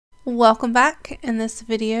Welcome back. In this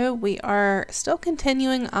video we are still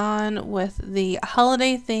continuing on with the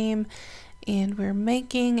holiday theme, and we're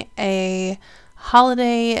making a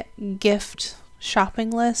holiday gift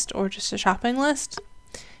shopping list, or just a shopping list.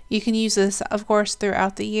 You can use this of course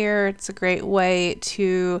throughout the year. It's a great way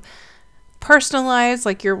to personalize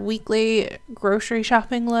like your weekly grocery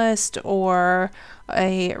shopping list, or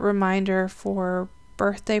a reminder for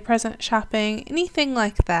birthday present shopping, anything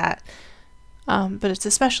like that. But it's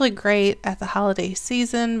especially great at the holiday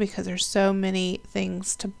season because there's so many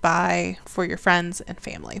things to buy for your friends and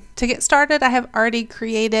family. To get started, I have already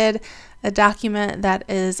created a document that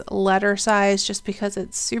is letter size just because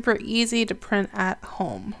it's super easy to print at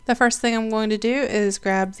home. The first thing I'm going to do is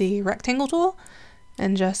grab the rectangle tool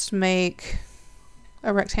and just make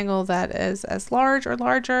a rectangle that is as large or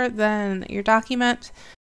larger than your document.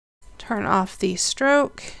 Turn off the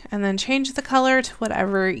stroke and then change the color to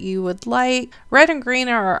whatever you would like. Red and green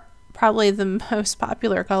are probably the most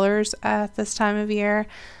popular colors at this time of year.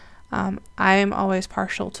 I'm always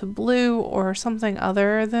partial to blue or something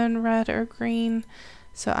other than red or green,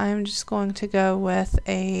 so I'm just going to go with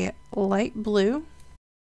a light blue.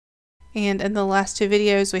 And in the last two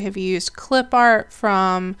videos we have used clip art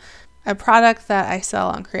from a product that I sell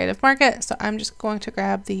on Creative Market, so I'm just going to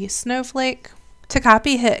grab the snowflake. To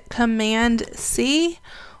copy, hit Command C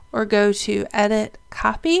or go to Edit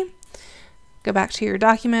Copy. Go back to your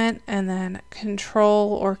document and then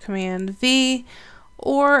Control or Command V,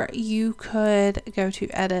 or you could go to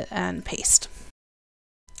Edit and Paste.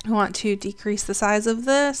 I want to decrease the size of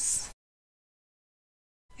this.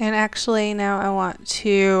 And actually now I want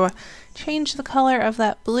to change the color of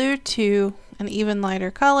that blue to an even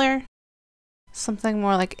lighter color, something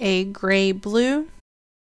more like a gray blue.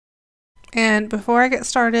 And before I get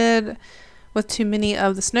started with too many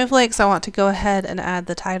of the snowflakes, I want to go ahead and add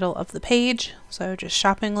the title of the page. So just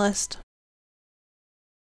shopping list.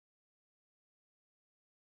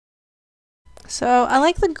 So I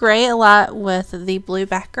like the gray a lot with the blue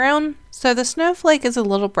background. So the snowflake is a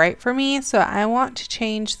little bright for me, so I want to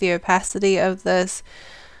change the opacity of this.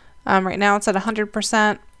 Right now it's at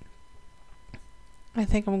 100%. I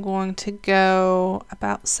think I'm going to go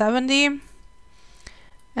about 70.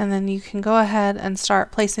 And then you can go ahead and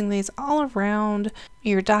start placing these all around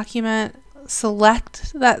your document.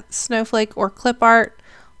 Select that snowflake or clip art,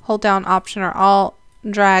 hold down Option or Alt,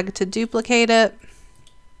 drag to duplicate it.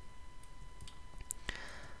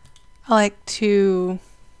 I like to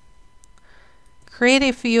create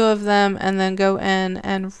a few of them and then go in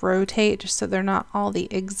and rotate just so they're not all the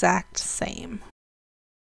exact same.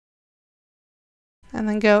 And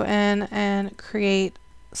then go in and create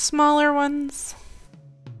smaller ones.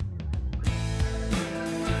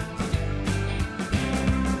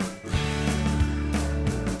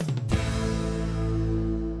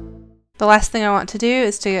 The last thing I want to do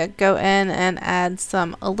is to go in and add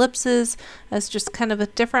some ellipses as just kind of a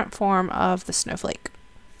different form of the snowflake.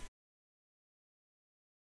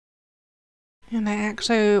 And I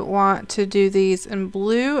actually want to do these in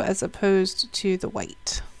blue as opposed to the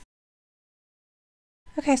white.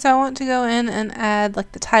 Okay, so I want to go in and add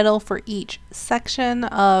like the title for each section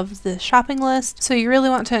of the shopping list. So you really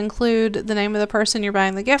want to include the name of the person you're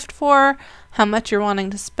buying the gift for, how much you're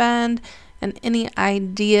wanting to spend, and any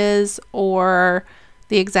ideas or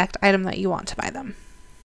the exact item that you want to buy them.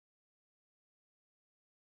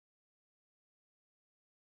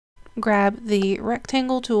 Grab the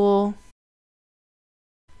rectangle tool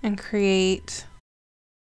and create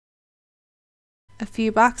a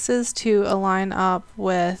few boxes to align up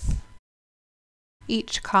with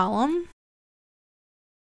each column.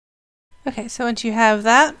 Okay, so once you have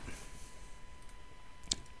that,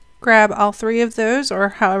 grab all three of those, or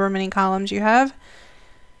however many columns you have,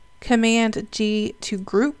 Command G to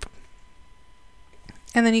group,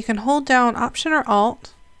 and then you can hold down Option or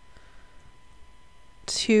Alt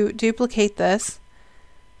to duplicate this,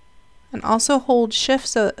 and also hold Shift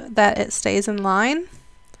so that it stays in line,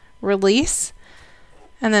 release,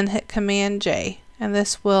 and then hit Command J, and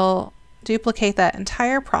this will duplicate that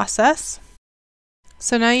entire process.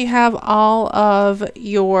 So now you have all of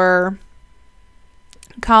your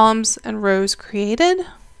columns and rows created.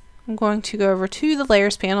 I'm going to go over to the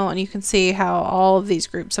layers panel and you can see how all of these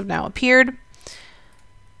groups have now appeared.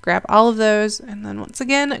 Grab all of those and then once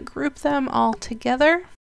again group them all together,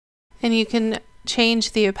 and you can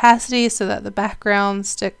change the opacity so that the background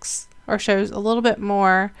sticks or shows a little bit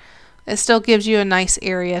more. It still gives you a nice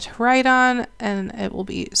area to write on and it will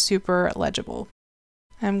be super legible.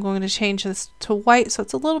 I'm going to change this to white so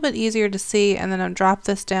it's a little bit easier to see, and then I'll drop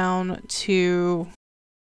this down to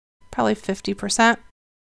probably 50%.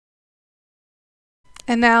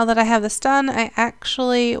 And now that I have this done, I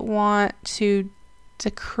actually want to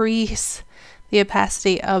decrease the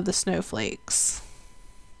opacity of the snowflakes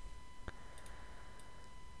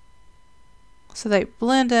so they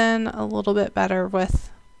blend in a little bit better with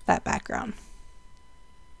that background.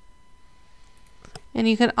 And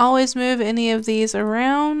you can always move any of these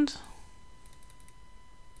around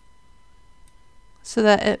so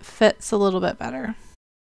that it fits a little bit better.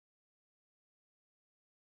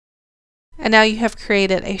 And now you have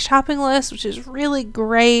created a shopping list, which is really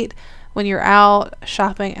great when you're out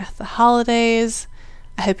shopping at the holidays.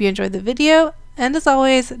 I hope you enjoyed the video, and as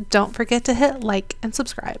always, don't forget to hit like and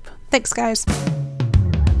subscribe. Thanks, guys.